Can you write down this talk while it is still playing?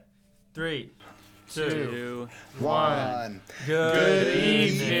3, 2, 1. Good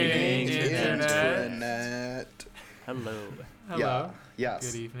evening, Internet. Hello. Hello.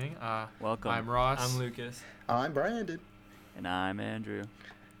 Yes. Good evening. Welcome. I'm Ross. I'm Lucas. I'm Brandon. And I'm Andrew.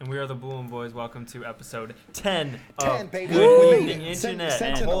 And we are the Bloom Boys. Welcome to episode 10 of baby. Good Evening Internet. A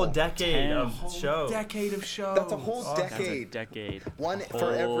Sentinel. whole decade 10. of Whole shows. decade of shows. That's a whole Oh, That's a decade. decade. One A for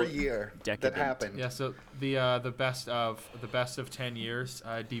whole every year that decadent. happened. Yeah. So the best of 10 years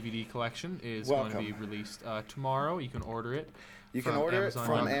DVD collection is going to be released tomorrow. You can order it. You can from order it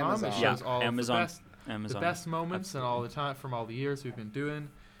from Amazon.com. Amazon. It Yeah, shows all Amazon. of the best moments and all the time from all the years we've been doing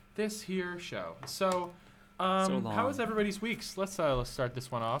this here show. So. long. How was everybody's weeks? Let's start this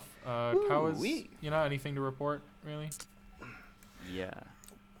one off. How was anything to report really? Yeah.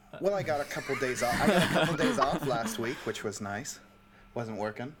 Well, I got a couple days off. I got a couple days off last week, which was nice. Wasn't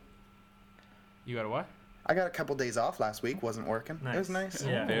working. You got a what? I got a couple days off last week. Wasn't working. It was nice.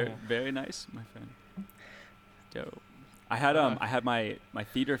 Yeah. Very, very nice, my friend. Dope. I had my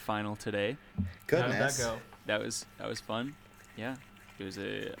theater final today. Goodness. How did that go? That was fun. Yeah. It was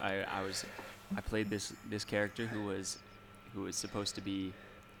I played this character who was supposed to be,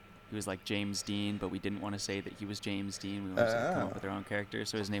 he was like James Dean, but we didn't want to say that he was James Dean. We wanted to come up with our own character,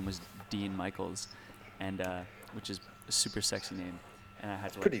 so his name was Dean Michaels, and which is a super sexy name. And I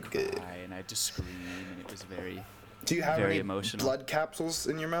had to Pretty cry good. and I had to scream, and it was very, Do you have very any emotional. blood capsules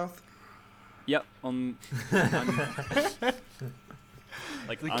in your mouth? Yep.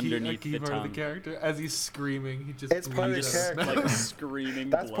 Like The underneath key the part of tongue. the character as he's screaming, he just It's part of the bleeds character. out. Like screaming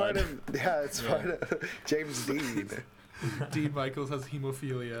That's blood. part of it's part of James Dean. Dean Michaels has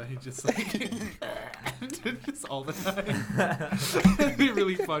hemophilia. He just like just all the time. It'd be a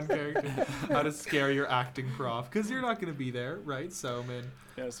really fun character. How to scare your acting prof because you're not gonna be there, right? So man,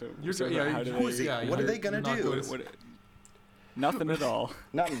 Yeah, so, You're- so yeah, how you- do Who is they, he? What are they gonna you're not do? going to- what, nothing at all.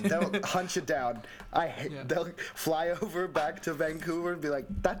 Nothing. They'll hunt you down. Yeah. They'll fly over back to Vancouver and be like,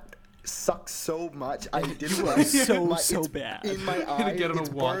 "That sucks so much. I didn't like so it's bad." in my gonna eye. get on a It's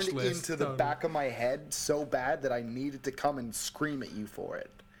watch burned list. into the Totally. back of my head so bad that I needed to come and scream at you for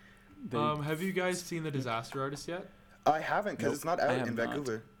it." have you guys seen The Disaster Artist yet? I haven't because Nope, it's not I out have in not.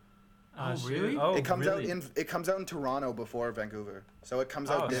 Vancouver. Oh, shoot. really? Oh, It comes really? out in Toronto before Vancouver, so it comes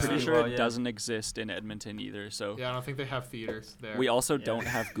Oh, out okay. this Pretty week. sure Well, it yeah. doesn't exist in Edmonton either. So Yeah, I don't think they have theaters there. we also Yeah. don't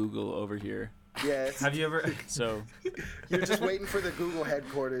have Google over here. Yeah, it's, Have you ever? So you're just waiting for the Google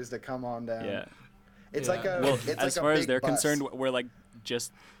headquarters to come on down. yeah. It's Yeah. like a. Well, it's as like far a as big they're bus. concerned, we're like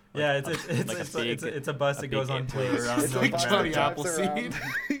just. Like Yeah, a- it's like a it's big- it's a bus a that goes big on tour place. around It's North a bus Johnny that America. drives Appleseed.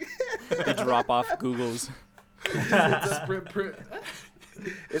 around. They drop off Google's.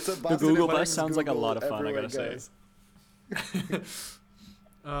 It's a bus. The and it Google bus brings sounds like a Google lot of fun, I everywhere gotta it say. goes.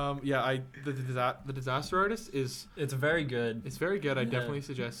 The Disaster Artist is It's very good. it's very good. I Yeah. definitely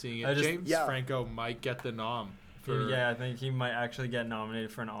suggest seeing I it. just- James Yeah. Franco might get the nom for Yeah, I think he might actually get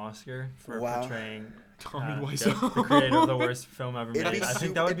nominated for an Oscar for Wow. portraying Tommy the Wiseau. creator of the worst film ever made. It'd be, I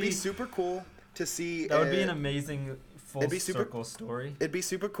think that would be super cool to see. that would be an amazing full it'd be super- circle story. It'd be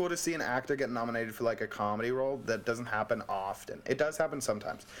super cool to see an actor get nominated for like a comedy role. That doesn't happen often. It does happen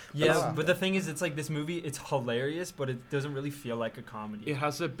sometimes. Yeah, but the thing is, it's like this movie. It's hilarious, but it doesn't really feel like a comedy. It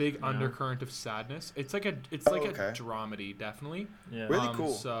has a big Yeah. undercurrent of sadness. It's like a okay. dramedy, definitely. Yeah. Really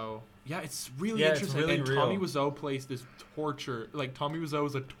cool. So yeah, it's really Yeah, it's interesting. really and real. Tommy Wiseau plays this Tommy Wiseau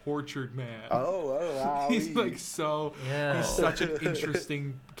is a tortured man. Oh wow. He's like so. Yeah. He's such an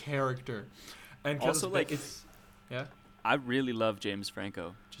interesting character. And 'cause Also, like, it's yeah. I really love James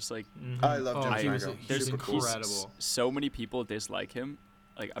Franco. Just like Mhm. I love Oh, James he was Franco. he's Super cool. incredible. so many people dislike him.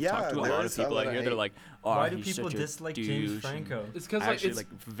 Like I've Yeah, talked to a there lot of is a people lot out of here. They're hate. like, "Oh, Why do he's people such a dislike douche," James and Franco? It's because I like actually it's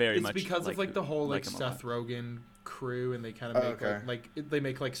like very it's much because of like the whole like him a lot. Seth Rogen crew, and they kind of make okay. they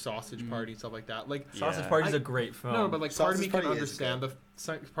make like Sausage Mm. Party and stuff like that. Like Sausage Yeah. Party is I- a great film. no, but like part of Sausage me can Party is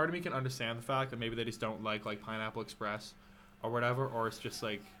understand part of me can understand the fact that maybe they just don't like Pineapple Express or whatever, or it's just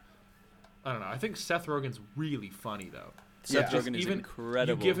like I don't know. I think Seth Rogen's really funny though. Seth Yeah. Rogen is Even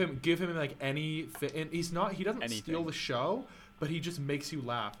incredible. You give him like any fit, and he doesn't Anything. steal the show, but he just makes you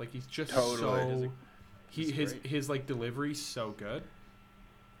laugh. Like he's just Totally. so his like delivery's so good.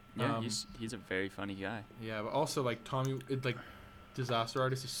 Yeah, Um, he's a very funny guy. Yeah, but also like Disaster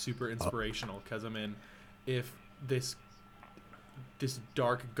Artist is super inspirational because I mean, if this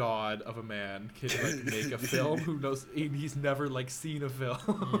dark god of a man can like make a film, who knows? He's never like seen a film.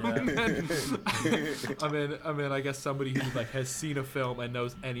 I guess somebody who like has seen a film and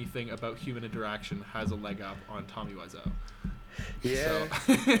knows anything about human interaction has a leg up on Tommy Wiseau. Yeah.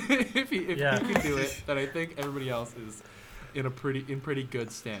 So if he Yeah. can do it, then I think everybody else is in pretty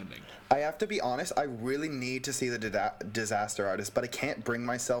good standing. I have to be honest, I really need to see the Disaster Artist, but I can't bring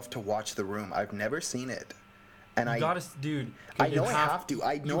myself to watch The Room. I've never seen it. And You gotta, dude. I know I have to.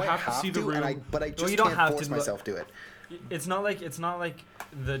 I know I have to, see The Room. but I just you don't can't have force to, myself to it. It's not like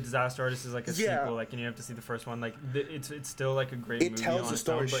the Disaster Artist is like a sequel, like, and you have to see the first one. Like, it's still like a great movie. It tells the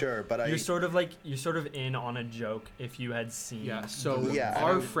story, sure, but you're sort of in on a joke if you had seen. Yeah. So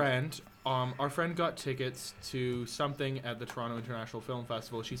our friend got tickets to something at the Toronto International Film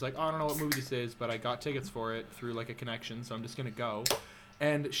Festival. She's like, oh, I don't know what movie this is, but I got tickets for it through like a connection, so I'm just gonna go.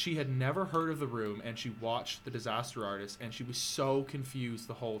 And she had never heard of The Room, and she watched The Disaster Artist, and she was so confused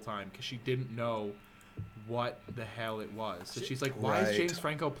the whole time because she didn't know what the hell it was. So she's like, why is James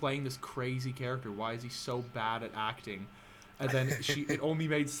Franco playing this crazy character? Why is he so bad at acting? And then it only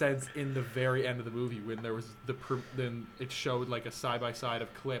made sense in the very end of the movie when there was then it showed like a side by side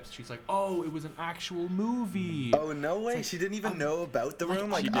of clips. She's like, oh, it was an actual movie. Oh, no way. Like, she didn't even know about The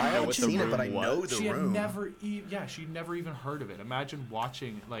Room. Like, I haven't seen it, but I know The Room. She'd never even heard of it. Imagine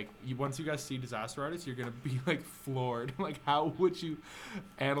watching, like, once you guys see Disaster Artist, you're gonna be like floored. Like, how would you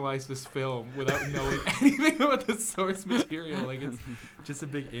analyze this film without knowing anything about the source material? Like, it's just a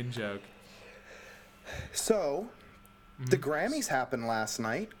big in joke. So, the Grammys happened last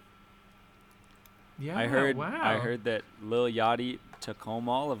night. Yeah, I heard that Lil Yachty took home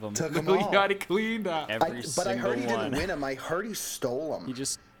all of them. Lil Yachty cleaned up every single one. But I heard he didn't win them. I heard he stole them. He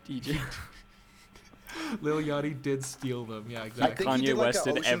just Lil Yachty did steal them. Yeah, exactly. Kanye West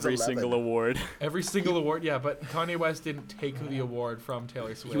did every single award. Every single award, yeah, but Kanye West didn't take the award from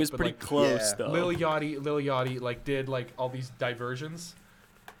Taylor Swift. He was pretty close, though. Lil Yachty like did like all these diversions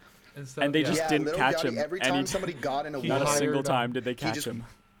and stuff. And they just didn't catch him. Every time somebody got an award, not a single time did they catch him.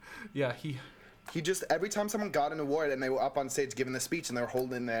 Yeah, he just, every time someone got an award and they were up on stage giving the speech and they were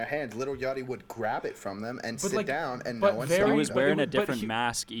holding their hand, Little Yachty would grab it from them and sit down, and no one saw He it. was wearing a different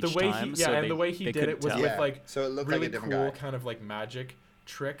mask each time. And the way he did it was with like so it looked really like a different cool guy. kind of like magic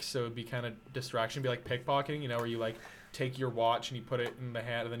tricks. So it'd be kind of distraction, be like pickpocketing, where you like take your watch and you put it in the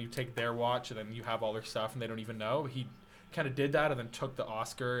hand, and then you take their watch, and then you have all their stuff, and they don't even know. He kind of did that, and then took the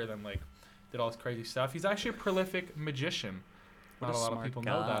Oscar, and then like did all this crazy stuff. He's actually a prolific magician. Not a lot of people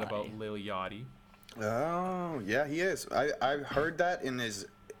know that about Lil Yachty. Oh, yeah, he is. I heard that in his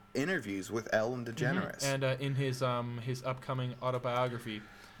interviews with Ellen DeGeneres. And in his upcoming autobiography,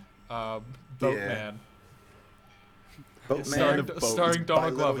 Boatman. Starring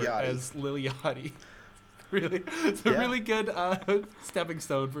Donald Glover as Lil Yachty. Really, it's a really good stepping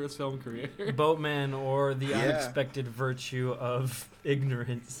stone for his film career. Boatman, or The Unexpected Virtue of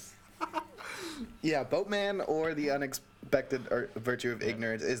Ignorance. Yeah, Boatman or The Unexpected Virtue of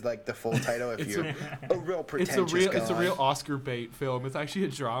Ignorance is like the full title if you're a real pretentious guy. It's a real Oscar bait film. It's actually a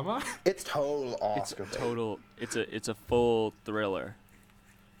drama. It's total Oscar bait. It's a full thriller.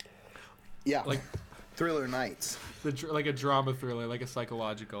 Yeah, like Thriller Nights. Like a drama thriller, like a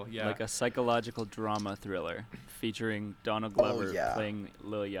psychological, like a psychological drama thriller featuring Donald Glover playing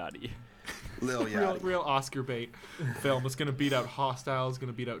Lil Yachty. Real Oscar bait film. It's gonna beat out Hostile. It's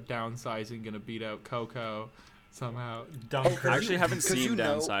gonna beat out Downsizing. Gonna beat out Coco somehow. I actually haven't seen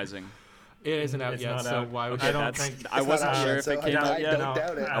Downsizing. It isn't out yet, so why would I don't think I wasn't sure if it came out yet.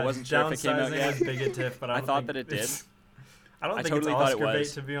 I wasn't sure if it came out yet. Downsizing was big at TIFF, but I thought that it did. I don't think totally it's thought Oscar it bait,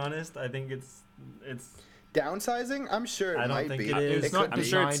 was. to be honest. I think it's Downsizing. I'm sure it might be. It's not I'm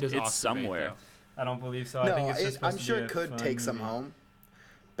sure designed as it's Oscar somewhere. bait, I don't believe so. No, I think it's just supposed I'm to sure be it could take some movie. home.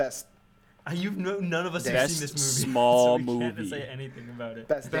 Best. None of us have Best seen this movie, small so we movie. can't say anything about it.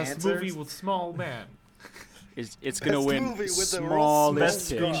 Best movie with small man. It's gonna Best win movie with the smallest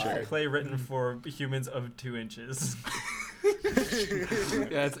Best Screenplay. picture. play written for humans of 2 inches.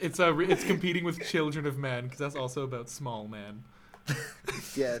 Yeah, it's competing with Children of Men because that's also about small man.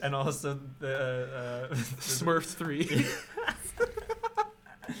 Yeah. And also the Smurfs 3.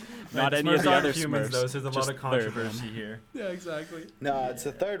 Not any of the other humans, Smurfs. though, so there's a lot just of controversy here. Yeah, exactly. No, it's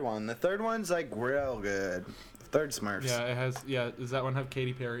the third one. The third one's like real good. Third Smurfs. Yeah, it has. Yeah, does that one have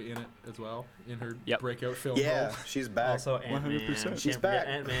Katy Perry in it as well in her breakout film Yeah, role? she's back. Also, Ant-Man. 100%. She's back.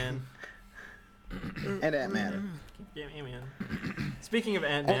 Ant-Man. And Ant-Man. Yeah, Ant-Man. Speaking of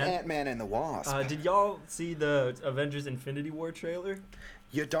And Ant-Man, Ant-Man and the Wasp. did y'all see the Avengers Infinity War trailer?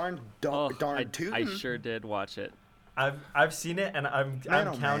 You darn tootin'. I sure did watch it. I've seen it, and I'm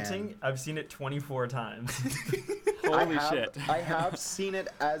Man, counting. man. I've seen it 24 times. Holy shit. I have seen it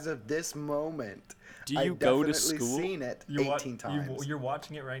as of this moment. Do you go to I've definitely school? seen it You 18 times. You're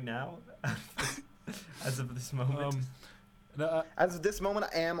watching it right now, as of this moment. No, As of this moment,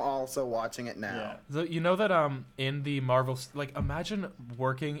 I am also watching it now. Yeah. so you know that in the Marvel, like, imagine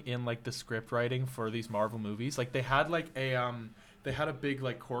working in like the script writing for these Marvel movies. Like they had like they had a big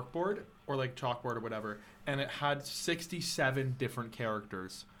like corkboard or like chalkboard or whatever, and it had 67 different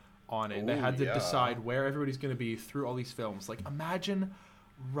characters on it. They had to decide where everybody's going to be through all these films. Like imagine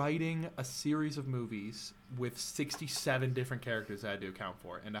writing a series of movies with 67 different characters that I had to account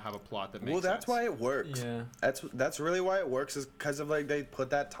for and to have a plot that makes sense. Well, that's why it works. Yeah. That's really why it works, is because of like they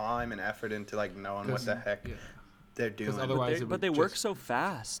put that time and effort into like knowing what the heck they're doing. Otherwise But they work so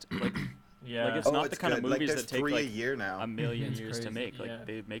fast. Like, Yeah. like it's not the kind of movies there's that take 3 like a year now. a million It's years to crazy, make. Like yeah.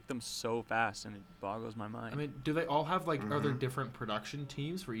 they make them so fast, and it boggles my mind. I mean, do they all have like are there different production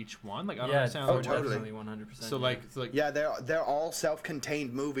teams for each one? Like I don't Yeah. understand. Oh, how it works. totally. Definitely 100%. So like Yeah, they're all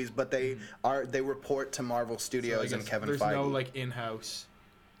self-contained movies, but they report to Marvel so I Studios and guess Kevin there's Feige. no like in-house.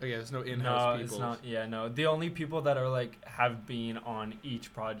 Oh, yeah, there's no No, in-house it's people. not. Yeah, no. The only people that are like have been on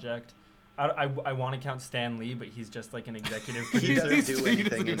each project, I want to count Stan Lee, but he's just like an executive he producer. doesn't do He doesn't anything.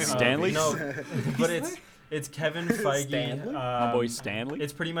 do in anything. Stanley? No, but it's Kevin Feige. Stanley? My boy Stanley.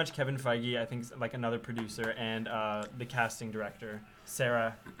 It's pretty much Kevin Feige. I think like another producer and the casting director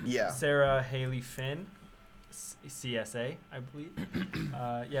Sarah Haley Finn, CSA, I believe.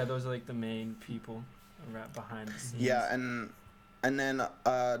 Yeah, those are like the main people behind the scenes. Yeah, and then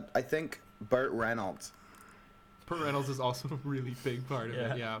I think Burt Reynolds. Burt Reynolds is also a really big part of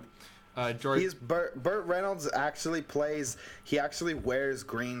it. Yeah. Yeah. George. Burt Reynolds actually wears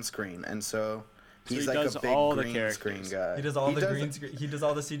green screen, and so So he's he like does a big all the green screen characters. guy. He does all the green screen. He does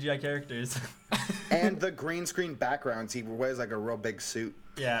all the CGI characters. And the green screen backgrounds. He wears like a real big suit.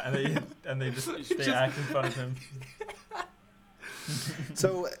 Yeah, and they just act in front of him.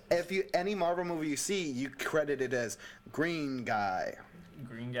 So if any Marvel movie you see, you credit it as green guy.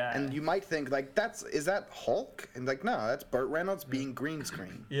 Green guy. And you might think like is that Hulk? And like no, that's Burt Reynolds being green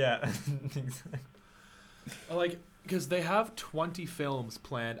screen. Yeah. Exactly. Like, because they have 20 films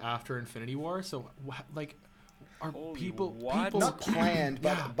planned after Infinity War, so like, are Holy people what? people Not planned,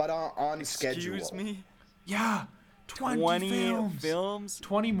 Yeah. but on schedule. Excuse me. Yeah, 20 films.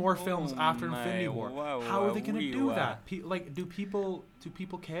 20 more films Oh after my Infinity War. wow, How are they gonna wee do wow. that? Do people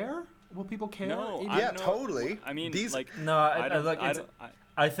care? Will people care? No, It- I Yeah, don't know. totally. I mean, These- like, No, I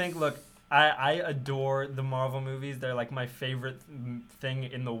think don't. I adore the Marvel movies. They're like my favorite thing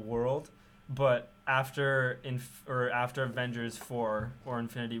in the world. But after Avengers 4 or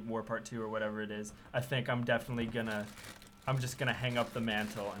Infinity War Part 2 or whatever it is, I think I'm just gonna hang up the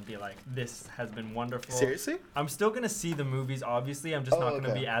mantle and be like, this has been wonderful. Seriously? I'm still gonna see the movies, obviously. I'm just not gonna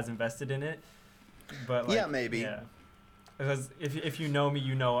okay. be as invested in it. But like, Yeah, maybe. Yeah. Because if you know me,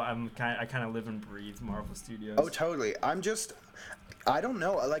 you know I kind of live and breathe Marvel Studios. Oh, totally. I don't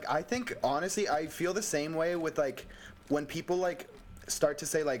know. Like, I think, honestly, I feel the same way with, like, when people, like, start to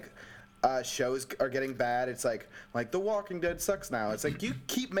say, like, shows are getting bad. It's like The Walking Dead sucks now. It's like, you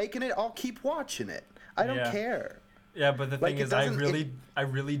keep making it, I'll keep watching it. I don't Yeah. care. Yeah, but the Like, thing it is, I doesn't-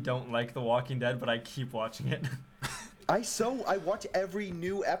 really don't like The Walking Dead, but I keep watching it. I watch every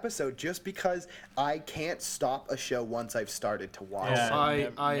new episode just because I can't stop a show once I've started to watch Yeah.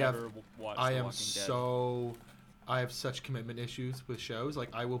 it. I never watched I The am Walking Dead. so I have such commitment issues with shows. Like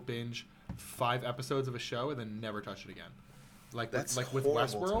I will binge 5 episodes of a show and then never touch it again. Like That's with horrible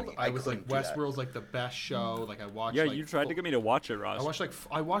to Westworld, me. I I was like couldn't do that. Westworld's like the best show. Like I watched. Yeah, like, you tried to get me to watch it, Ross.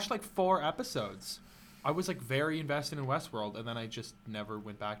 I watched like 4 episodes. I was like very invested in Westworld, and then I just never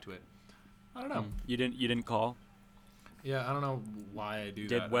went back to it. I don't know. You didn't call. Yeah, I don't know why I do Did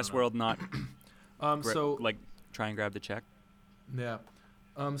that. I don't know. Westworld not So like try and grab the check? yeah.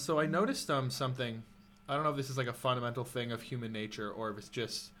 So I noticed something. I don't know if this is like a fundamental thing of human nature or if it's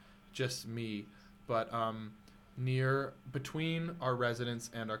just me, but between our residence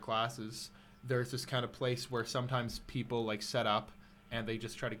and our classes, there's this kind of place where sometimes people like set up and they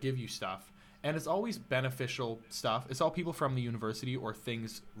just try to give you stuff. And it's always beneficial stuff. It's all people from the university or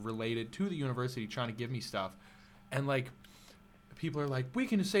things related to the university trying to give me stuff. And like people are like, we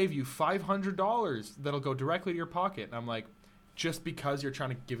can save you $500 that'll go directly to your pocket. And I'm like, just because you're trying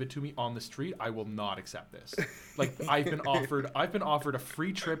to give it to me on the street, I will not accept this. Like I've been offered a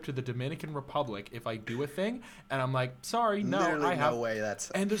free trip to the Dominican Republic if I do a thing, and I'm like, sorry, no, Literally I have no way that's.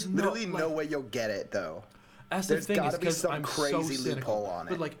 and there's literally no, no like, way you'll get it though. that's There's the thing is gotta be because some I'm crazy so cynical. loophole on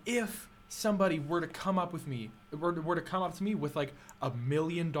But it. like, if somebody were to come up with me, were to come up to me with like $1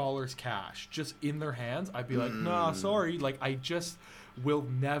 million cash just in their hands, I'd be like, nah, sorry. Like I just will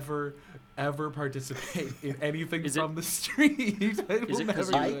never ever participate in anything from the street. Is it because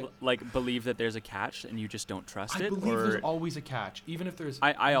you like believe that there's a catch and you just don't trust I it? believe or there's always a catch, even if there's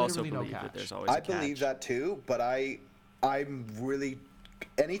I also literally believe no that catch. there's always a I catch. believe that too, but I'm really.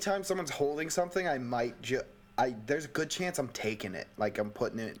 Anytime someone's holding something, I might there's a good chance I'm taking it. Like I'm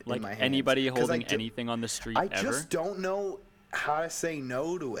putting it Like in my hands. anybody 'Cause holding anything on the street I ever? just don't know how to say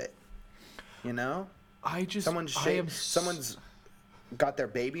no to it. You know? Someone's got their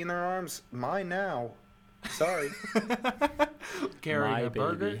baby in their arms. Mine now. Sorry. Carrying My a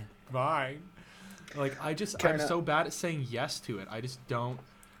burger. baby. Mine. Like I'm Carrying so bad at saying yes to it. I just don't.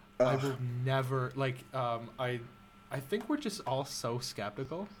 I will never I think we're just all so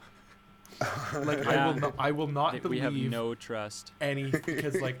skeptical. Like Yeah. I will not We believe have no trust. any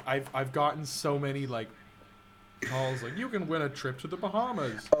because like I've gotten so many like calls like you can win a trip to the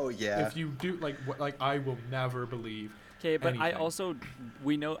Bahamas. Oh yeah. If you do like I will never believe. Okay, but I anything. also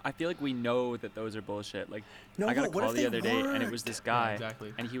I feel like we know that those are bullshit. Like No, I got a what call if the they other day and it was worked? this guy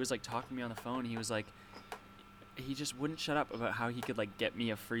exactly. and he was like talking to me on the phone. He was like he just wouldn't shut up about how he could like get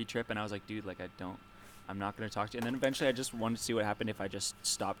me a free trip and I was like, dude, like I'm not going to talk to you. And then eventually I just wanted to see what happened if I just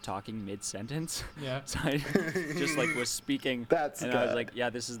stopped talking mid-sentence. Yeah. So I just like was speaking That's and good. I was like, yeah,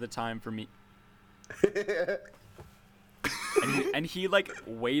 this is the time for me. And he like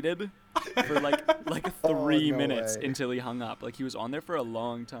waited for like 3 no minutes way. until he hung up. Like he was on there for a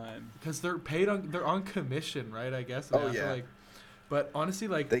long time. Because they're on commission, right? I guess. Oh, And yeah. But honestly,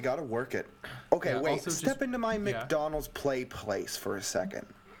 like They gotta work it. Okay, Yeah, wait. also Step just- into my yeah. McDonald's play place for a second.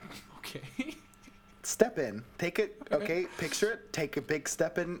 okay. Step in. Take it. Okay. Picture it. Take a big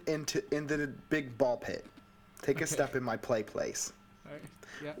step into the big ball pit. Take a step in my play place. All right.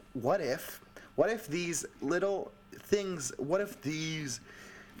 Yeah. What if these little things? What if these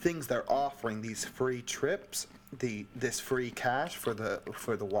things they're offering, these free trips, this free cash for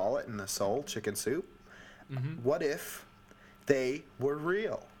the wallet and the soul chicken soup? Mm-hmm. What if they were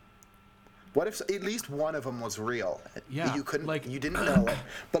real? What if at least one of them was real? Yeah, You couldn't, like- you didn't know it,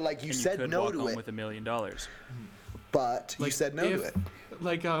 but like you And said you could no walk to home it. with $1 million. But you Like, said no to if- it.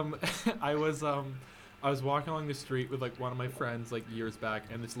 Like I was walking along the street with like one of my friends like years back,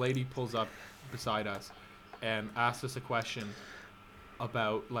 and this lady pulls up beside us and asks us a question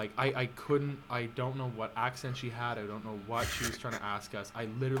about like I don't know what accent she had. I don't know what she was trying to ask us. I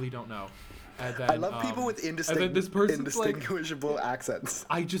literally don't know. And then, I love people with and then this person's like, indistinguishable accents.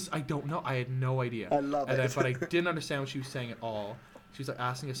 I don't know. I had no idea. I love and it. Then, but I didn't understand what she was saying at all. She was like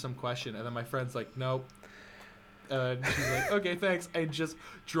asking us some question, and then my friend's like, nope. And she's like, okay, thanks, and just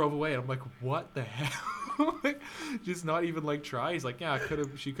drove away. And I'm like, what the hell? Like, just not even like try. He's like, yeah,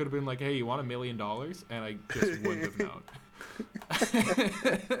 she could have been like, hey, you want $1 million? And I just wouldn't have known.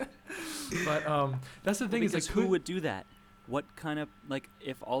 But that's the thing is like, Because who would do that? What kind of like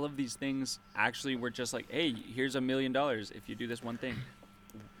if all of these things actually were just like, hey, here's $1 million if you do this one thing?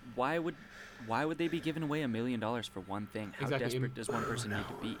 Why would they be giving away $1 million for one thing? How Exactly. desperate does one person need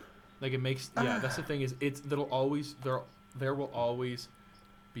to be? like it makes that's the thing is there will always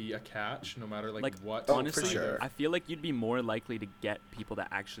be a catch no matter like what. Oh, for honestly, sure. I feel like you'd be more likely to get people to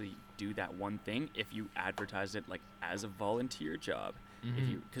actually do that one thing if you advertised it like as a volunteer job.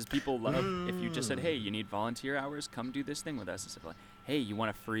 Because people love if you just said, hey, you need volunteer hours, come do this thing with us. Instead of like, hey, you want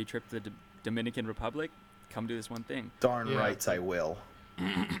a free trip to the Dominican Republic, come do this one thing. Darn Yeah. rights I will.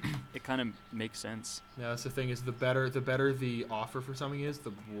 It kind of makes sense. Yeah, that's the thing is the better the offer for something is,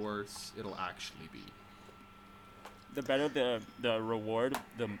 the worse it'll actually be. The better the reward,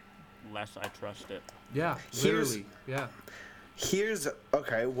 the less I trust it. Yeah, Here's- literally. Yeah. Here's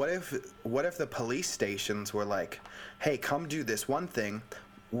okay. What if the police stations were like, "Hey, come do this one thing.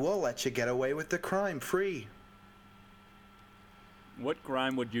 We'll let you get away with the crime free." What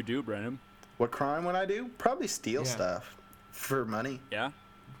crime would you do, Brennan? What crime would I do? Probably steal Yeah. stuff for money Yeah?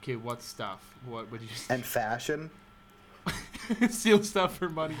 Okay, what stuff? What would you and fashion. steal stuff for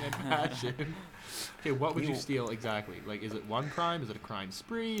money and passion? Okay, what would you You- steal exactly? Like, is it one crime? Is it a crime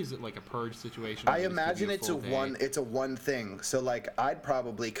spree? Is it like a purge situation? I where they just give imagine you it's a full day? one. It's a one thing. So like, I'd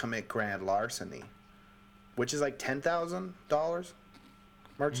probably commit grand larceny, which is like $10,000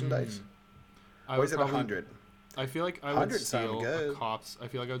 merchandise. I Or would is it probably- 100? I feel like I would 100 sound steal a good. cop's. I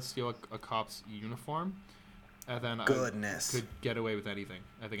feel like I would steal a cop's uniform, and then Goodness. I could get away with anything.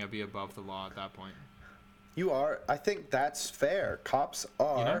 I think I'd be above the law at that point. You are. I think that's fair. Cops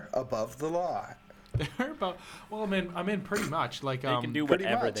are above the law. They're about. Well, I'm in pretty much like They can do pretty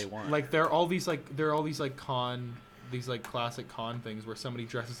whatever much. they want. like there are all these like these like classic con things where somebody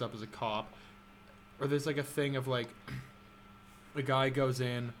dresses up as a cop, or there's like a thing of like a guy goes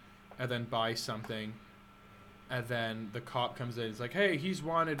in and then buys something, and then the cop comes in. It's like, hey, he's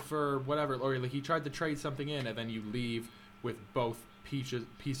wanted for whatever, or like he tried to trade something in, and then you leave with both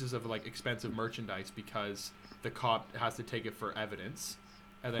pieces of like expensive merchandise because the cop has to take it for evidence,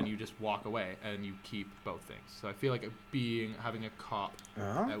 and then you just walk away and you keep both things. So I feel like having a cop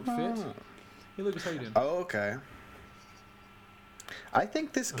outfit. Hey, Lucas, how you doing? Oh, okay. I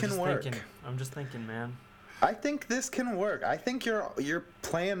think this can work. I'm just thinking, man. I think this can work. I think you're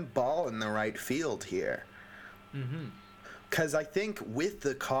playing ball in the right field here. Mm-hmm. Because I think with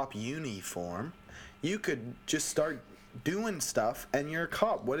the cop uniform, you could just start doing stuff, and you're a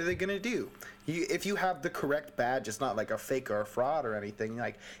cop. What are they gonna do? If you have the correct badge, it's not like a fake or a fraud or anything.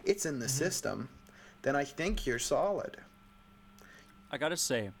 Like, it's in the system. Then I think you're solid. I gotta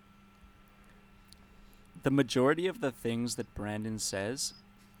say, the majority of the things that Brandon says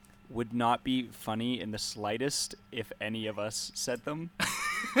would not be funny in the slightest if any of us said them.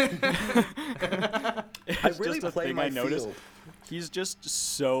 I really just a play thing my I noticed. field. He's just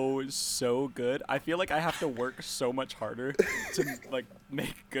so good. I feel like I have to work so much harder to like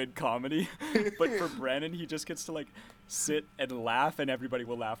make good comedy. But for Brandon, he just gets to like sit and laugh, and everybody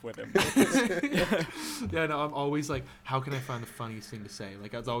will laugh with him. Yeah, no, I'm always like, how can I find the funniest thing to say?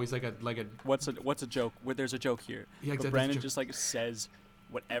 Like, it's always like a What's a joke? There's a joke here. Yeah, exactly. But Brandon just like says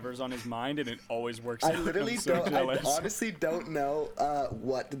whatever's on his mind, and it always works I out. literally I'm so don't. jealous. I honestly don't know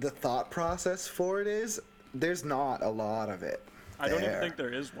what the thought process for it is. There's not a lot of it. I don't even think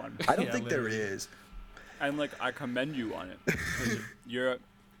there is one. I don't Yeah, think there literally. is. And like, I commend you on it. 'Cause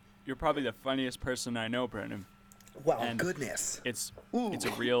you're probably the funniest person I know, Brandon. Wow, And goodness. It's Ooh. it's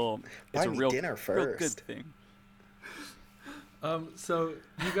a real Buy me dinner real good first. thing. So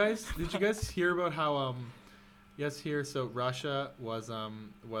did you guys hear about how so Russia was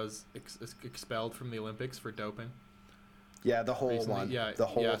expelled from the Olympics for doping Yeah, the whole recently? one. Yeah, the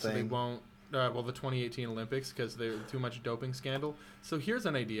whole yeah, thing. So they won't. The 2018 Olympics because there too much doping scandal. So here's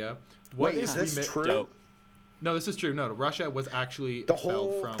an idea. What Wait, if is we this true? Dope. No, this is true. No, Russia was actually The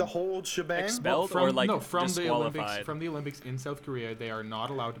expelled from the whole shebang. Expelled? from, or, like, no, from the Olympics. disqualified? From the Olympics in South Korea, they are not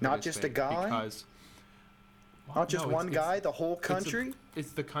allowed to Not just a participate guy? because Not just no, one guy. The whole country.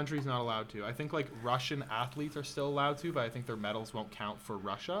 It's the country's not allowed to. I think like Russian athletes are still allowed to, but I think their medals won't count for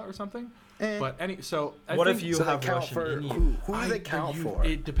Russia or something. Eh. But I What if think- you So they have count Russian for in you? who do they count for?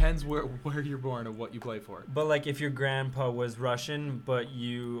 It depends where you're born and what you play for. But like, if your grandpa was Russian, but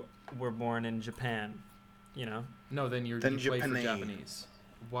you were born in Japan, you know? No, then you play for Japanese. Japanese.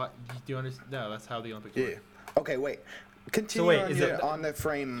 What do you understand? No, that's how the Olympics Yeah. work. Okay, wait. Continue wait, on, is your, it- on the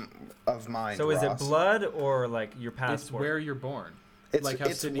frame of mind. So is it Ross. blood or like your It's passport? where you're born. It's like how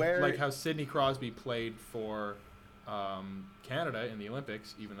it's Sidney, where like how Sidney Crosby played for Canada in the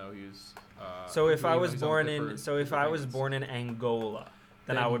Olympics, even though he was. So if I even though was he's on born the in, for so if I was independence, born in Angola,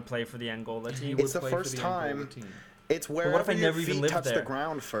 then I Then would play for the Angola he team. would It's the play for first Angola time- team. it's what wherever if I your never even feet lived touch the there?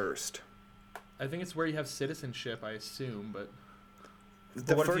 ground first. I think it's where you have citizenship. I assume, but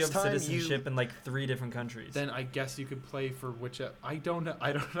The But what if you first have time citizenship in like 3 different countries? then I guess you could play for which. I don't know.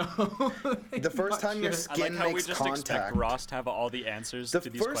 I don't know. The first time your I skin like how we makes just contact. expect Ross to have all the answers The to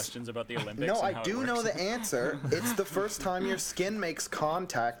these first- questions about the Olympics. No, and I how it do know works. the answer. It's the first time your skin makes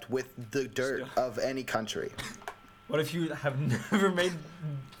contact with the dirt of any country. What if you have never made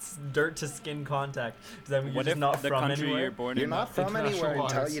dirt to skin contact? Does that mean you're What just if not the from country anywhere? you're born You're in? not from International anywhere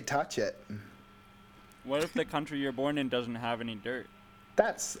until waters. you touch it. What if the country you're born in doesn't have any dirt?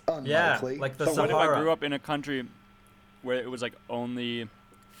 That's Yeah, unlikely. like the So What if I Sahara. grew up in a country where it was like only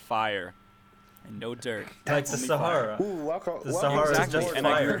fire and no dirt? Like the Only Sahara. Ooh, welcome. The welcome Sahara to is Exactly, just Florida. and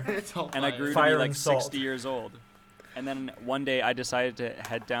I fire. grew- It's all And I fire. grew to Fire be like and salt. 60 years old. And then one day I decided to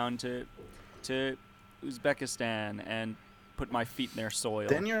head down to Uzbekistan and put my feet in their soil.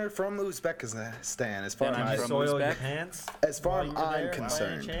 Then you're from Uzbekistan, as far Then I'm as Did you from soil your Uzbek. pants? as far while as you were I'm there, by any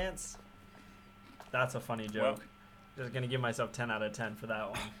concerned. chance? That's a funny joke. Just gonna give myself 10 out of 10 for that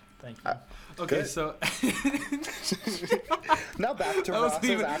one. Thank you. Okay, Good. so Now back to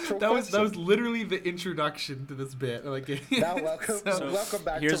Ross's actual that was question. literally the introduction to this bit. Like, Now welcome, So- welcome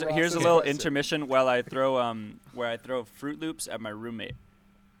back here's to a Ross's little question. intermission while I throw Fruit Loops at my roommate.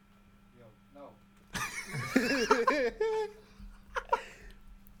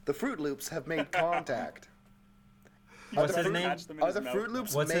 The Fruit Loops have made contact. What's the his Fruit- name? Catch them in Are his the mouth. Fruit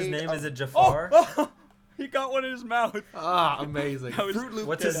Loops What's his made name? of- Is it Jafar? Oh, he got one in his mouth. amazing. That was- Fruit Loop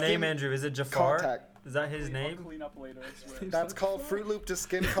What's to his name, skin Andrew? Is it Jafar? Contact. Is that his I'll name? clean up later, I swear. That's called Fruit Loop to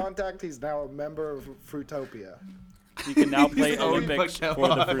skin contact. He's now a member of Fruitopia. He can now play owned by Olympics for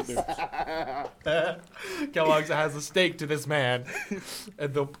the Fruit Kellogg's. Loops. Kellogg's has a stake to this man,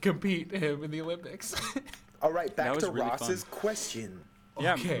 and they'll compete him in the Olympics. All right, back was to really Ross's fun. question.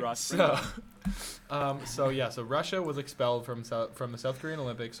 Yeah, Okay, Ross, bring it so so Russia was expelled from the South Korean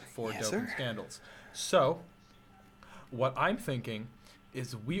Olympics for Yes, doping sir. scandals. So, what I'm thinking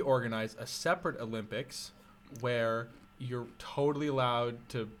is we organize a separate Olympics where you're totally allowed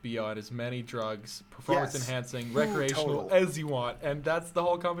to be on as many drugs, performance enhancing, Ooh, recreational total. as you want, and that's the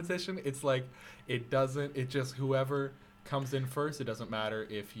whole competition. It's like it just whoever comes in first. It doesn't matter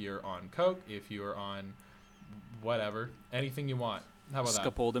if you're on coke, if you're on whatever, anything you want. How about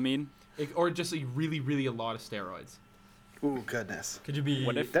Scopolamine. that? Or just really a lot of steroids. Ooh, goodness. Could you be?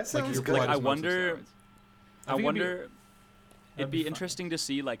 What if That sounds your good. blood I is mostly wonder- steroids. I think wonder. That'd It'd be be fun. interesting to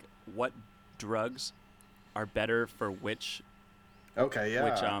see like what drugs are better for which Okay,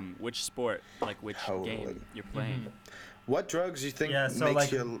 yeah. which sport, like which Totally. game you're playing. What drugs do you think Yeah, so,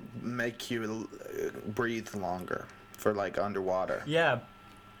 like- make you breathe longer for like underwater? Yeah,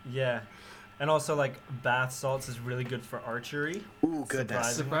 and also like bath salts is really good for archery. Ooh,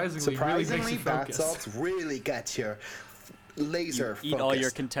 goodness. Surprisingly, really makes Surprisingly, you bath focus. salts really get your laser Eat all your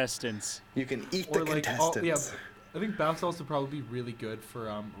focused. contestants. You can eat Or the like, contestants. I think bath salts would probably be really good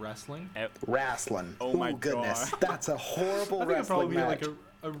for wrestling. Wrestling. Oh Ooh, my goodness. God. That's a horrible I think it'd wrestling probably match. be like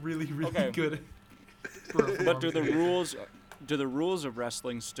a really Okay. good. But do the rules of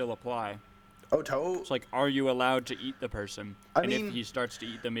wrestling still apply? Oh, toe. It's like, are you allowed to eat the person? I And mean, if he starts to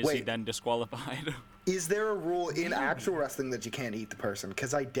eat them, is he wait. then disqualified? Is there a rule in actual wrestling that you can't eat the person?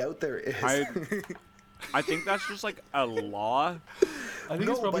 Because I doubt there is. I think that's just like a law. I think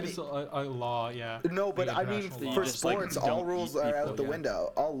No, it's probably but just a law, yeah. No, but Like I mean, international law. for You just, like, sports, don't all rules eat are people, out the yeah.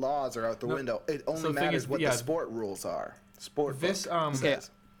 window. All laws are out the No, window. It so only the thing matters is, what yeah. the sport rules are. Sport This, book says.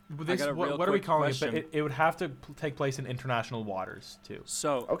 This, got a real what are we quick calling question. it? But it would have to take place in international waters too.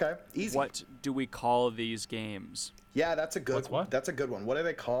 So, Okay, easy. what do we call these games? Yeah, that's a good. What's what? That's a good one. What are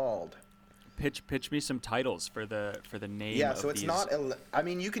they called? Pitch me some titles for the name. Yeah, of so it's these. not. I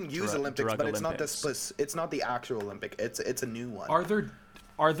mean, you can use Olympics, drug but it's not Olympics. it's not the actual Olympic. It's a new one.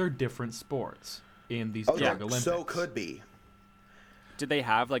 Are there different sports in these Oh, drug yeah, Olympics? so could be. Did they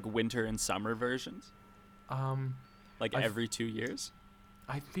have like winter and summer versions? Like I f- every 2 years,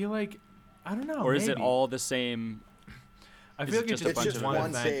 I feel like I don't know. or is it maybe. all the same? I is feel it like just it's a bunch just of one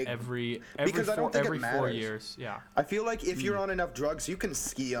events? event Big- every Because I don't think it every 4 matters. years. Yeah. I feel like if you're on enough drugs, you can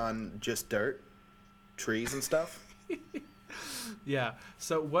ski on just dirt, trees and stuff. Yeah.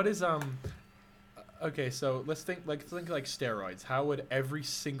 So what is okay, so let's think like steroids. How would every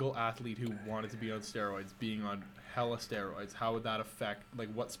single athlete who wanted to be on steroids being on hella steroids, how would that affect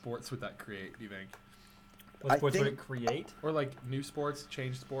like what sports would that create, do you think? What I sports would think- it create? Or like new sports,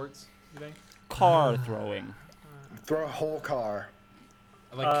 change sports, you think? Car throwing. Throw a whole car.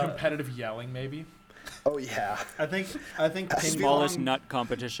 Like competitive yelling maybe? Oh yeah. I think ping Smallest pong. nut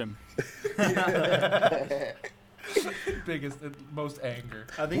competition. Biggest most anger.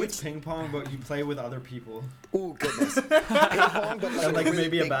 I think it's ping pong, but you play with other people. Ooh, goodness. Ping pong, but And like really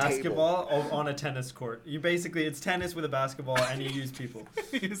maybe a big table. basketball on a tennis court. It's tennis with a basketball and you use people.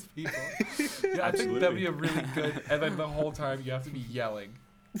 Use people. Yeah, I think that'd be a really good and then the whole time you have to be yelling.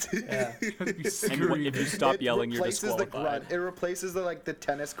 Yeah. You have to be And screaming. if you stop It yelling, you're replaces the disqualified. grunt. It replaces the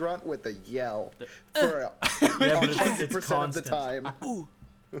tennis grunt with the yell for Yeah, but it's 100% of the constant. time.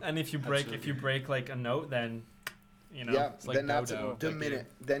 And if you break like a note, then you know. Yeah, it's like then that's dodo, the like minute.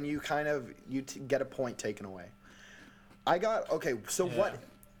 Then you kind of get a point taken away. So Yeah.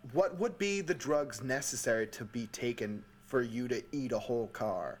 what would be the drugs necessary to be taken for you to eat a whole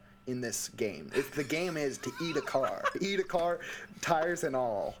car in this game? If the game is to eat a car, tires and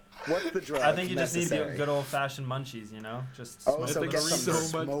all. What's the drug? I think you just necessary? need the good old fashioned munchies, you know? Just Oh, smoke so a get little some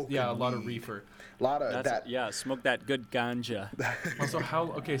reefer. smoke yeah, a and lot of weed. reefer. A lot of That's, that. yeah, smoke that good ganja. Also,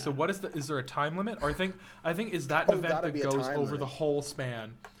 so what is there a time limit? Or I think is that Oh, an event gotta that be a goes time over limit. the whole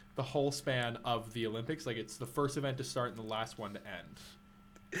span of the Olympics? Like it's the first event to start and the last one to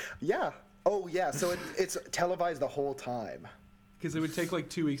end. Yeah. Oh yeah. So it's televised the whole time. Because it would take like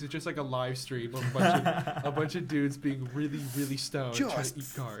 2 weeks. It's just like a live stream of a bunch of dudes being really stoned trying Just- to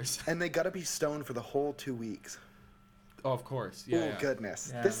eat cars. And they gotta be stoned for the whole 2 weeks. Oh, of course. Yeah. Oh yeah.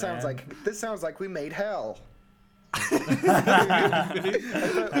 goodness. Yeah, This sounds man. like we made hell. I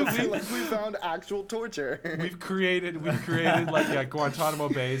feel like we found actual torture. We've created like Guantanamo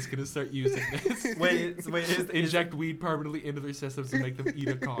Bay is gonna start using this. Wait, Inject weed permanently into their systems to make them eat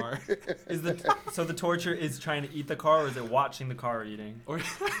a car. so the torture is trying to eat the car, or is it watching the car eating? Or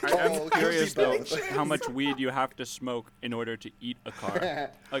Oh, I'm curious though, both. how much weed you have to smoke in order to eat a car.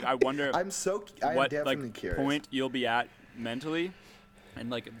 Like I wonder I am what definitely like curious. point you'll be at mentally, and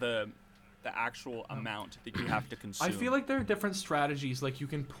like the actual amount that you have to consume. I feel like there are different strategies. Like you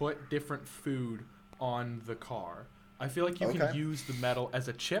can put different food on the car. I feel like you can use the metal as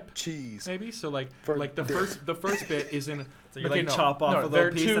a chip. Cheese. Maybe so. Like For the first bit is in. So you okay, like chop off a there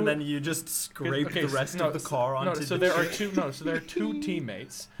are little piece two- and then you just scrape the rest of the car onto so the there are chip. so there are two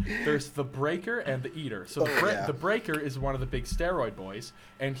teammates. There's the breaker and the eater. So the breaker is one of the big steroid boys,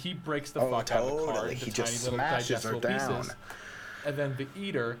 and he breaks the fuck out of the car Totally. into He tiny just little smashes her digestible down. pieces. And then the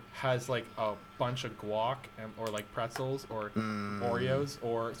eater has like a bunch of guac or like pretzels or Oreos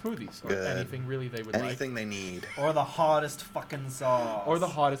or smoothies or Good. anything really they would Anything they need. Or the hottest fucking sauce. or the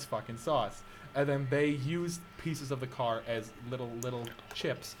hottest fucking sauce. And then they use pieces of the car as little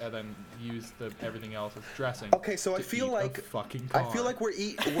chips, and then use everything else as dressing. Okay, so I to feel eat a like fucking car. I feel like we're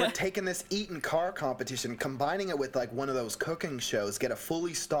taking this eating car competition, combining it with like one of those cooking shows, get a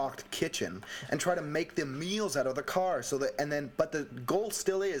fully stocked kitchen, and try to make the meals out of the car. But the goal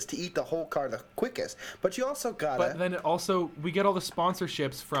still is to eat the whole car the quickest. But you also gotta. But then we get all the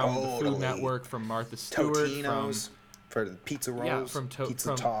sponsorships from the Totally. Food Network, from Martha Stewart, Totino's for the pizza rolls,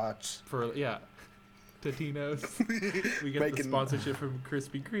 pizza tots. Totino's. We get the Making- sponsorship from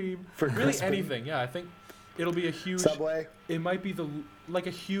Krispy Kreme. For really Krispy. anything. Yeah, I think it'll be a huge. Subway. It might be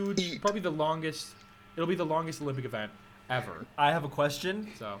probably the longest. It'll be the longest Olympic event ever. I have a question.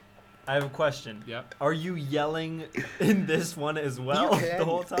 So, Yeah. yeah. Are you yelling in this one as well the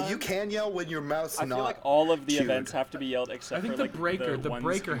whole time? You can yell when your mouth's I not. feel like all of the chewed. events have to be yelled except I think for the like breaker. the The ones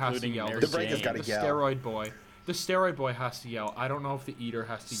breaker has to including yell. Mary The breaker's Jane. gotta The yell. steroid boy. The steroid boy has to yell. I don't know if the eater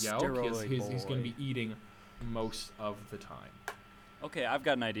has to yell. Steroid He's going to boy. be eating most of the time. Okay, I've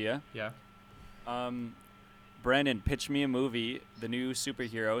got an idea. Yeah. Brandon, pitch me a movie, the new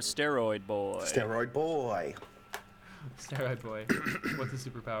superhero, Steroid Boy. Steroid boy. Steroid boy. What's his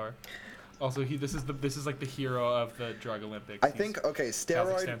superpower? Also, this is like the hero of the drug Olympics. I think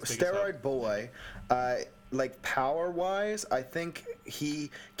Kazakhstan's biggest steroid boy, like power wise, I think he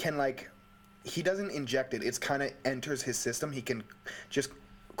can he doesn't inject it. It's kind of enters his system. He can just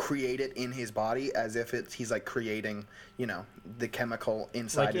create it in his body as if he's like creating, the chemical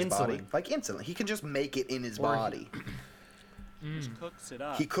inside Like his body. insulin. Like insulin. He can just make it in his Or he- body. Just cooks it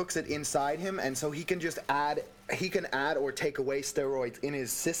up. He cooks it inside him, and so he can just add or take away steroids in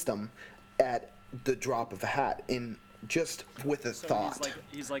his system at the drop of a hat, just with a so thought.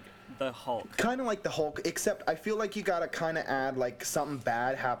 he's like the Hulk. Kind of like the Hulk, except I feel like you gotta kind of add like something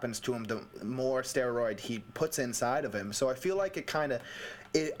bad happens to him the more steroid he puts inside of him. So I feel like it kind of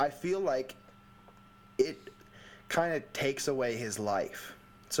takes away his life.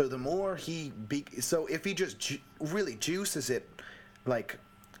 So the more so if he just really juices it like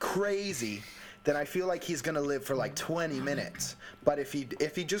crazy, then I feel like he's gonna live for like 20 minutes. But if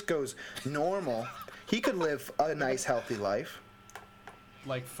he just goes normal, he could live a nice healthy life.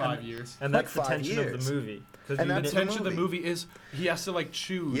 like 5 years. And Like that's the 5 tension of years. the movie. 'Cause And you that's The didn't- tension of the movie is he has to like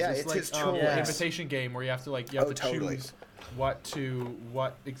choose. Yeah, it's it's like his choice. invitation game where you have to Totally. choose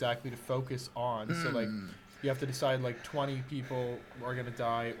what exactly to focus on. So like you have to decide like 20 people are gonna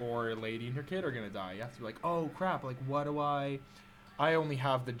die or a lady and her kid are gonna die. You have to be like, oh crap, like what do I only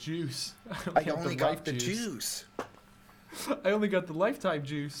have the juice. I have only the got life the juice. I only got the lifetime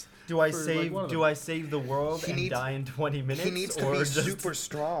juice. Do I for, like, save? one of Do them. I save the world He and needs- die in 20 minutes? He needs to or be just super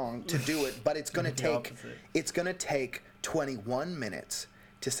strong to do it, but it's gonna the take opposite? 21 minutes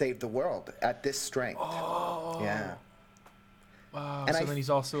to save the world at this strength. Oh. Yeah. Wow. And So I then he's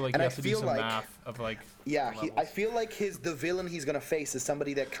also like and he I has to do feel some like- math of like Yeah, levels. I feel like the villain he's gonna face is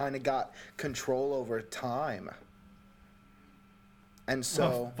somebody that kind of got control over time, and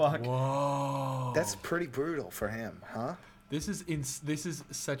so Oh, fuck. Whoa. that's pretty brutal for him, huh? This is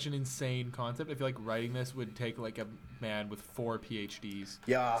such an insane concept. I feel like writing this would take like a man with 4 PhDs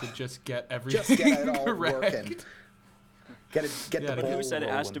Yeah, to just get everything just get it all correct. working. Get Yeah, the but But ball who said it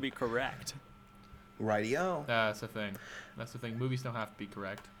has rolling. to be correct? Rightio. That's the thing. That's the thing. Movies don't have to be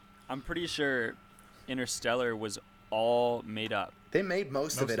correct. I'm pretty sure Interstellar was all made up. They made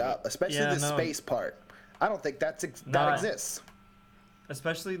most of Most it of it. up, especially Yeah, the no. space part. I don't think that Nah. exists.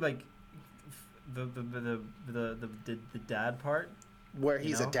 Especially like the dad part. Where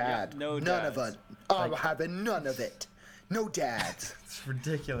he's know? a dad. Yeah, no none of dads. it. I'm Like- having none of it. No dads. It's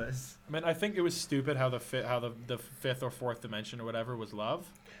ridiculous. Man, I think it was stupid how the fifth or fourth dimension or whatever was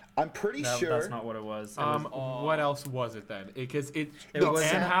love. I'm pretty That, sure. That's not what it was. It was What else was it then? Because It Anne was-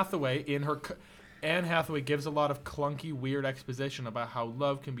 Hathaway Anne Hathaway gives a lot of clunky, weird exposition about how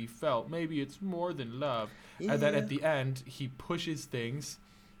love can be felt. Maybe it's more than love. And then Yeah. at the end, he pushes things.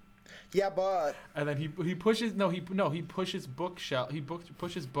 Yeah, but And then he pushes pushes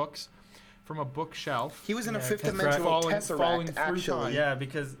books from a bookshelf. he was in a Yeah, fifth kept dimensional falling tesseract. through Actually, time. yeah,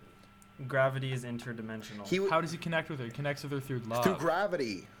 because gravity is interdimensional. he How does he connect with her? He connects with her through love. through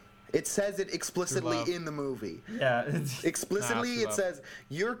gravity. It says it explicitly love. in the movie. Yeah. Explicitly, Nah, it says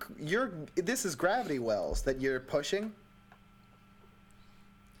this is gravity wells that you're pushing.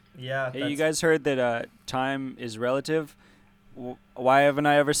 Yeah. Hey, you guys heard that time is relative? Why haven't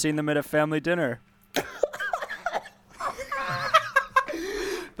I ever seen them at a family dinner?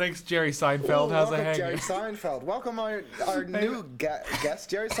 Thanks, Jerry Seinfeld. How's it Welcome, hanging? Jerry Seinfeld. Welcome our new guest,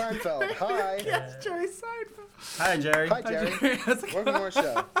 Jerry Seinfeld. Hi. Yes, Jerry Seinfeld. Hi, Jerry. Hi, Jerry. Welcome to our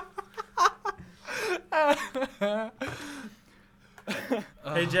show.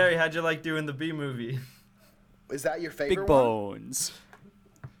 Hey, Jerry, how'd you like doing the B movie? Is that your favorite Big one? bones.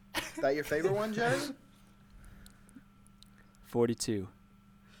 Is that your favorite one, Jerry? 42.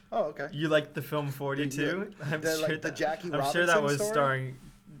 Oh, okay. You like the film 42? The Jackie I'm Robinson sure that was story? starring.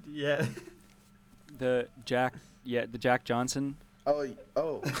 Yeah. The Jack Johnson.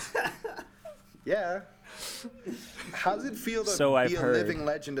 Oh. Yeah. How does it feel to So be I've a heard. living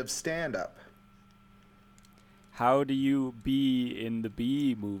legend of stand-up? How do you be in the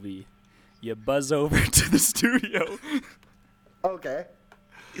B movie? You buzz over to the studio. Okay.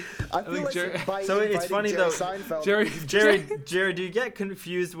 I feel think like Jerry- by So it's inviting funny, Jerry though, Seinfeld, Jerry, do you get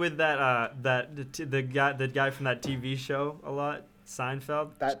confused with the guy from that TV show a lot,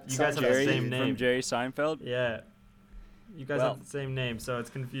 Seinfeld? That You guys have the Jerry same name. from Jerry Seinfeld. Yeah. You guys Well- have the same name, so it's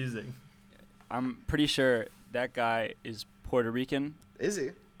confusing. I'm pretty sure that guy is Puerto Rican. Is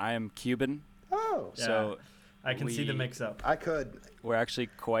he? I am Cuban. Oh, Yeah. So I can see the we- mix-up. I could. we're actually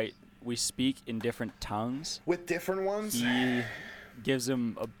we speak in different tongues. With different ones? He gives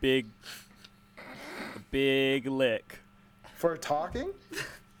him a big lick, For talking?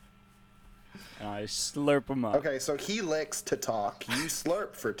 and I slurp him up. Okay, so he licks to talk. You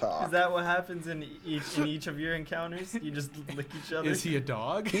slurp for talk. Is that what happens in each of your encounters? You just lick each other? Is he a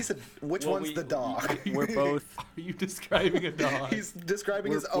dog? Which Well, one's the dog? We're both Are you describing a dog? He's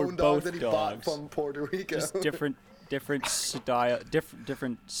describing his We're own dog both that he bought dogs. from Puerto Rico. just different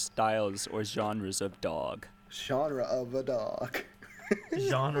styles or genres of dog. Genre of a dog.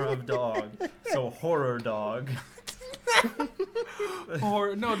 Genre of dog. So horror dog.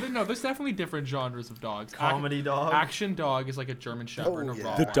 Or no, there's definitely different genres of dogs. Comedy dog. Action dog is like a German Shepherd Oh, or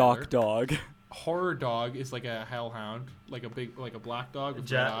yeah. The Rottweiler. dog. Horror dog is like a hellhound, like a black dog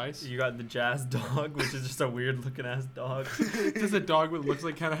with red eyes. You got the jazz dog, which is just a weird looking ass dog. Just a dog that looks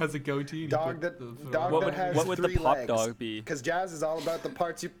like kind of has a goatee. and you Dog put that- the dog fedora that on. has What would the 3 pop legs. dog be? Because jazz is all about the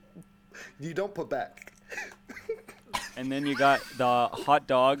parts you don't put back. And then you got the hot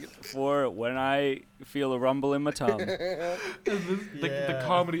dog for when I feel a rumble in my tongue. The Yeah.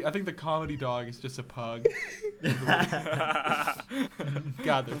 comedy. I think the comedy dog is just a pug.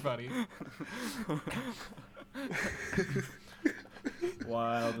 God, they're funny.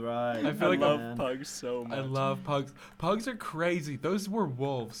 Wild ride. I feel like love man. pugs so much. I love pugs. Pugs are crazy. Those were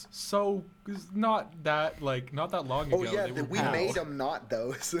wolves. So not that long Oh ago. yeah, they were we wolves. made them not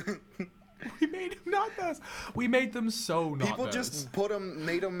those. We made them not those. We made them so not People those. just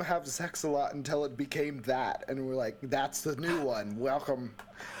made them have sex a lot until it became that, and we're like, that's the new one. Welcome.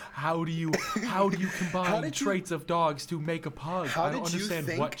 How do you combine did you- traits of dogs to make a pug? How I don't did you understand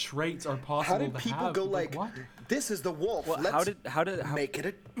think- what traits are possible How did to people have. go like, what? this is the wolf? Well, Let's how did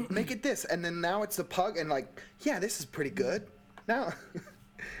make it this, and then now it's the pug, and like, yeah, this is pretty good. Now,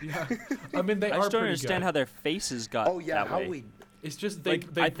 Yeah, I mean they I are just don't pretty understand good. how their faces got oh yeah, that how way. we? It's just Like, I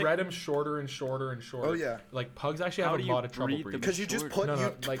they think- bred them shorter and shorter and shorter. Oh, yeah. Like pugs actually How have do a you lot of trouble breed them? breeding. Because you just Short. put No,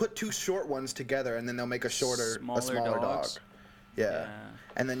 no, like- put 2 short ones together, and then they'll make a Smaller smaller dogs? dog. Yeah. Yeah.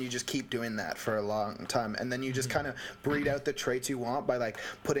 And then you just keep doing that for a long time, and then you just kind of breed out the traits you want by like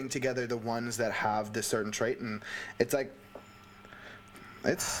putting together the ones that have this certain trait, and it's like,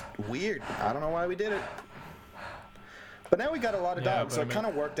 it's weird. I don't know why we did it, but now we got a lot of Yeah, dogs, but so I it mean- kind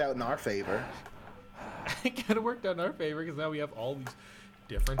of worked out in our favor. It kind of worked out in our favor because now we have all these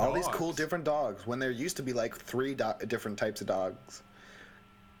different All dogs. these cool different dogs when there used to be like 3 different types of dogs.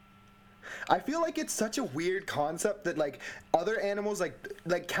 I feel like it's such a weird concept that like other animals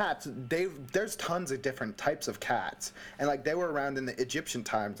like cats, there's tons of different types of cats, and like they were around in the Egyptian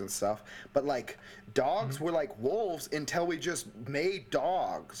times and stuff, but like dogs were like wolves until we just made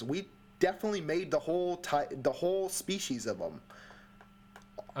dogs. We definitely made the whole species of them.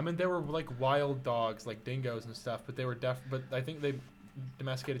 I mean, they were like wild dogs, like dingoes and stuff, but they were but I think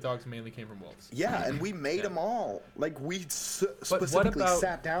domesticated dogs mainly came from wolves. Yeah, and we made Yeah. them all. Like we what specifically about-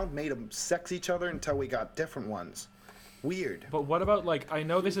 sat down, made them sex each other until we got different ones. Weird. But what about like I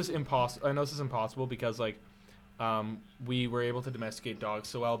know this is impossible because like we were able to domesticate dogs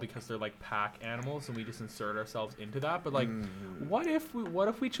so well because they're like pack animals and we just insert ourselves into that. But like, what if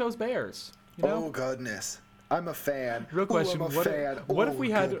we chose bears? You know? Oh goodness. I'm a fan. Real question: Ooh, I'm a what fan. what Oh, if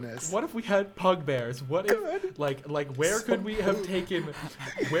we had goodness. what if we had pug bears? What if like where could we have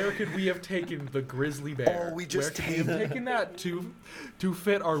taken the grizzly bear? Oh, we just where could we have taken that to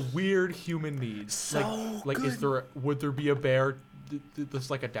fit our weird human needs? So like is good. would there be a bear that's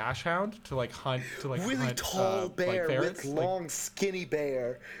like a dash hound to like hunt Really hunt, tall like bear ferrets? with Like, long, skinny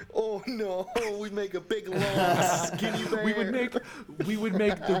bear. Oh no, we make a big, long, skinny bear. we would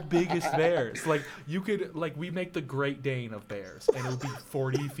make the biggest bears. Like you could we make the Great Dane of bears, and it would be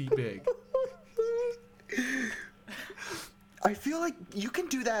 40 feet big. I feel like you can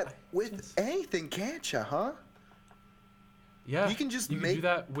do that with anything, can't you, huh? Yeah, You can just do make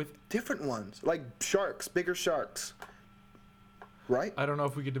that with. different ones, like sharks, bigger sharks. Right? I don't know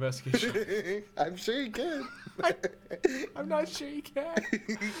if we could domesticate sharks. I'm sure you can. I'm not sure you can.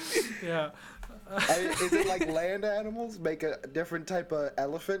 Yeah. Is it like land animals? Make a different type of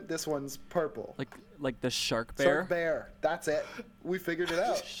elephant. This one's purple. Like the shark bear. Shark bear. That's it. We figured it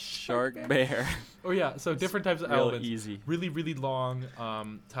out. Shark bear. Oh yeah. So different types of Real elephants. easy. Really, really long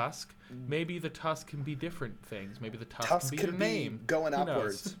tusk. Maybe the tusk can be different things. Maybe the tusk, Tusk can can be a be name. going Who knows?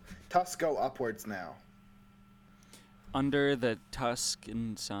 upwards. Tusks go upwards now. Under the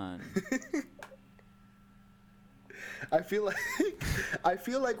Tuscan sun. I feel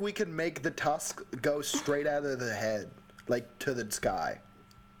like we can make the tusk go straight out of the head, like to the sky.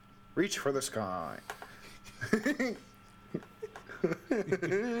 Reach for the sky. All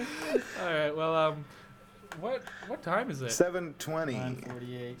right. Well, what time is it? 7:20.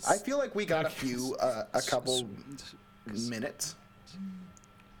 9:48. I feel like we got Okay. a couple minutes.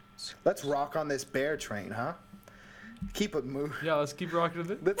 Let's rock on this bear train, huh? Keep it moving. Yeah. Let's keep rocking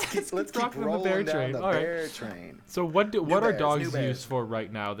it. Let's keep rocking on the rolling bear down train. the All right. bear train. So what are bears, dogs new bears. used for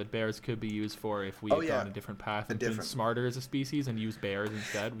right now that bears could be used for if we Oh, had yeah. gone a different path A and been different- smarter as a species and used bears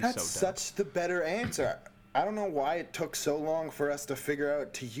instead? We That's so dumb. such the better answer. I don't know why it took so long for us to figure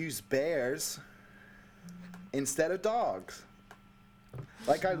out to use bears instead of dogs.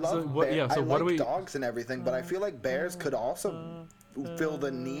 Like I love what- yeah, so I what like do we- dogs and everything, but I feel like bears could also fill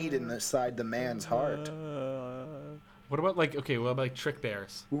the need inside the man's heart. What about trick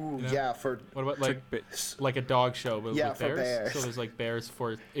bears? Ooh, You know? yeah, for What about s- like a dog show but Yeah, with for bears? bears. So there's like bears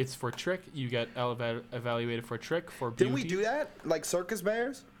for trick. You get evaluated for trick for didn't beauty. we do that like circus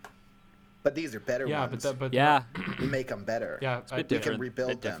bears? But these are better Yeah, ones. but Yeah. we make them better. yeah. It's a bit We can different. rebuild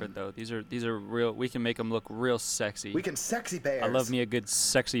bit them. different though. These are real. We can make them look real sexy. We can sexy bears. I love me a good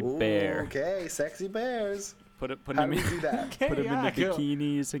sexy bear. Okay, sexy bears. Put How him do we in. do that? Put him in the go.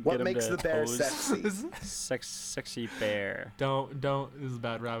 bikinis and What get him makes to the bear pose. sexy? Sexy bear. Don't. This is a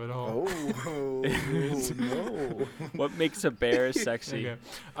bad rabbit hole. Oh no! What makes a bear sexy? Okay.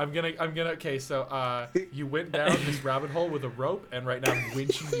 I'm gonna. Okay, so you went down this rabbit hole with a rope, and right now I'm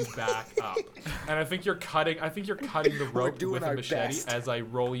winching you back up. And I think you're cutting the We're rope doing with a our machete best. as I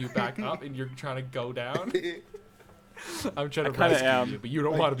roll you back up, and you're trying to go down. I'm trying to kinda rescue am. you, but you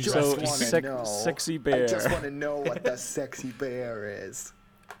don't I want to be just So, rescued. wanna know. sexy I bear. just want to know what the sexy bear is.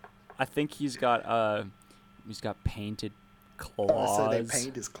 I think he's got painted claws. Oh, so they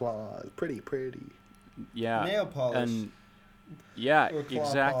paint his claws. Pretty. Yeah. Nail polish. And yeah, or claw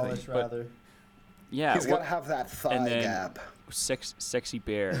exactly. polish, But rather. yeah, He's got to have that thigh and then- gap. sexy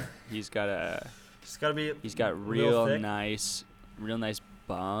bear. He's got real real thick. nice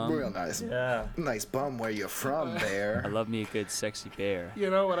bum. Real nice. Yeah. Nice bum. Where you from, I bear? love me a good sexy bear. You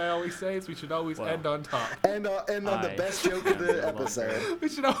know what I always say is we should always Wow. end on top. And on the I best joke of am the no episode. We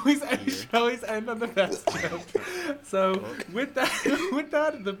should always end on the best joke. So with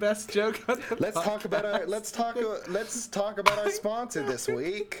that, the best joke on the Let's talk about our let's talk about our sponsor this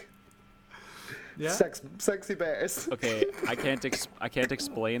week. Yeah. Sexy bears. Okay, I can't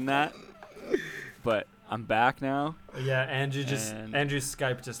explain that, but I'm back now. Yeah, And- Andrew's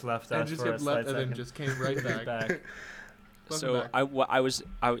Skype just left us Andrew for a just slight left and then second. just came right back. back. So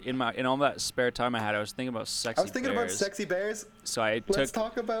back. in all that spare time I had, I was thinking about sexy I was thinking about bears. sexy bears. So I Let's took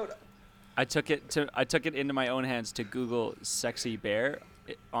talk about. I took it into my own hands to Google sexy bear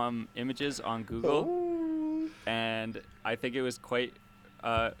images on Google, Oh, and I think it was quite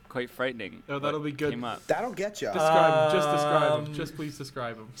frightening. Oh, that'll what be good. Came up. that'll get you. Describe him. Just describe him. Um, Just please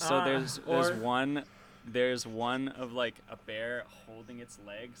describe him. So or- there's one of like a bear holding its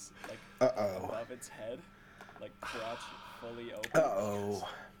legs like Uh-oh. above its head, like crotch fully open. Uh-oh.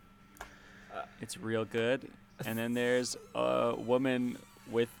 It's real good. And then there's a woman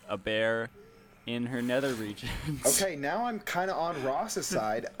with a bear in her nether regions. Okay, now I'm kind of on Ross's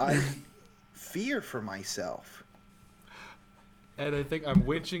side. I fear for myself. And I think I'm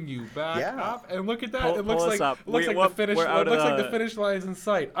winching you back up. And look at that. Pull it looks us like up. looks We- like the finish. we're out Looks of like the the- finish line is in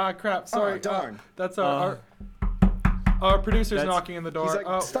sight. Ah, crap. Sorry. darn. That's our producer's That's- knocking in the door. He's like,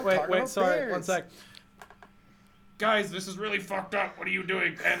 oh, "Stop wait, talking wait. about Sorry. bears." One sec. Guys, this is really fucked up. What are you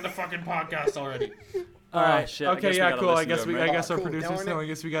doing? End the fucking podcast already. All right. Shit, I Okay, guess we yeah, gotta cool. I listen to guess him, I right? guess our Cool, producer's darn it.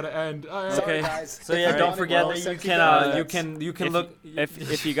 telling us we gotta end. All right. Sorry, Okay. guys. So yeah, If don't you forget want that it, you sexy can bears. you can If- look.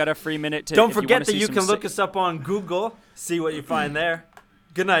 If you got a free minute to. Don't if you forget wanna that see you some can look sick- us up on Google. See what you find there.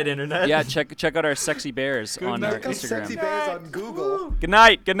 Good night, internet. Yeah, check out our sexy bears Good on night. our Look up sexy Instagram. bears on Google. Good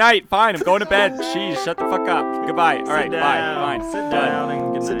night. Fine, I'm going to bed. Jeez, shut the fuck up. Goodbye. All right, Sit bye. down. Fine. Sit Done. down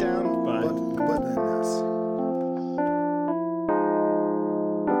and good Sit night. down.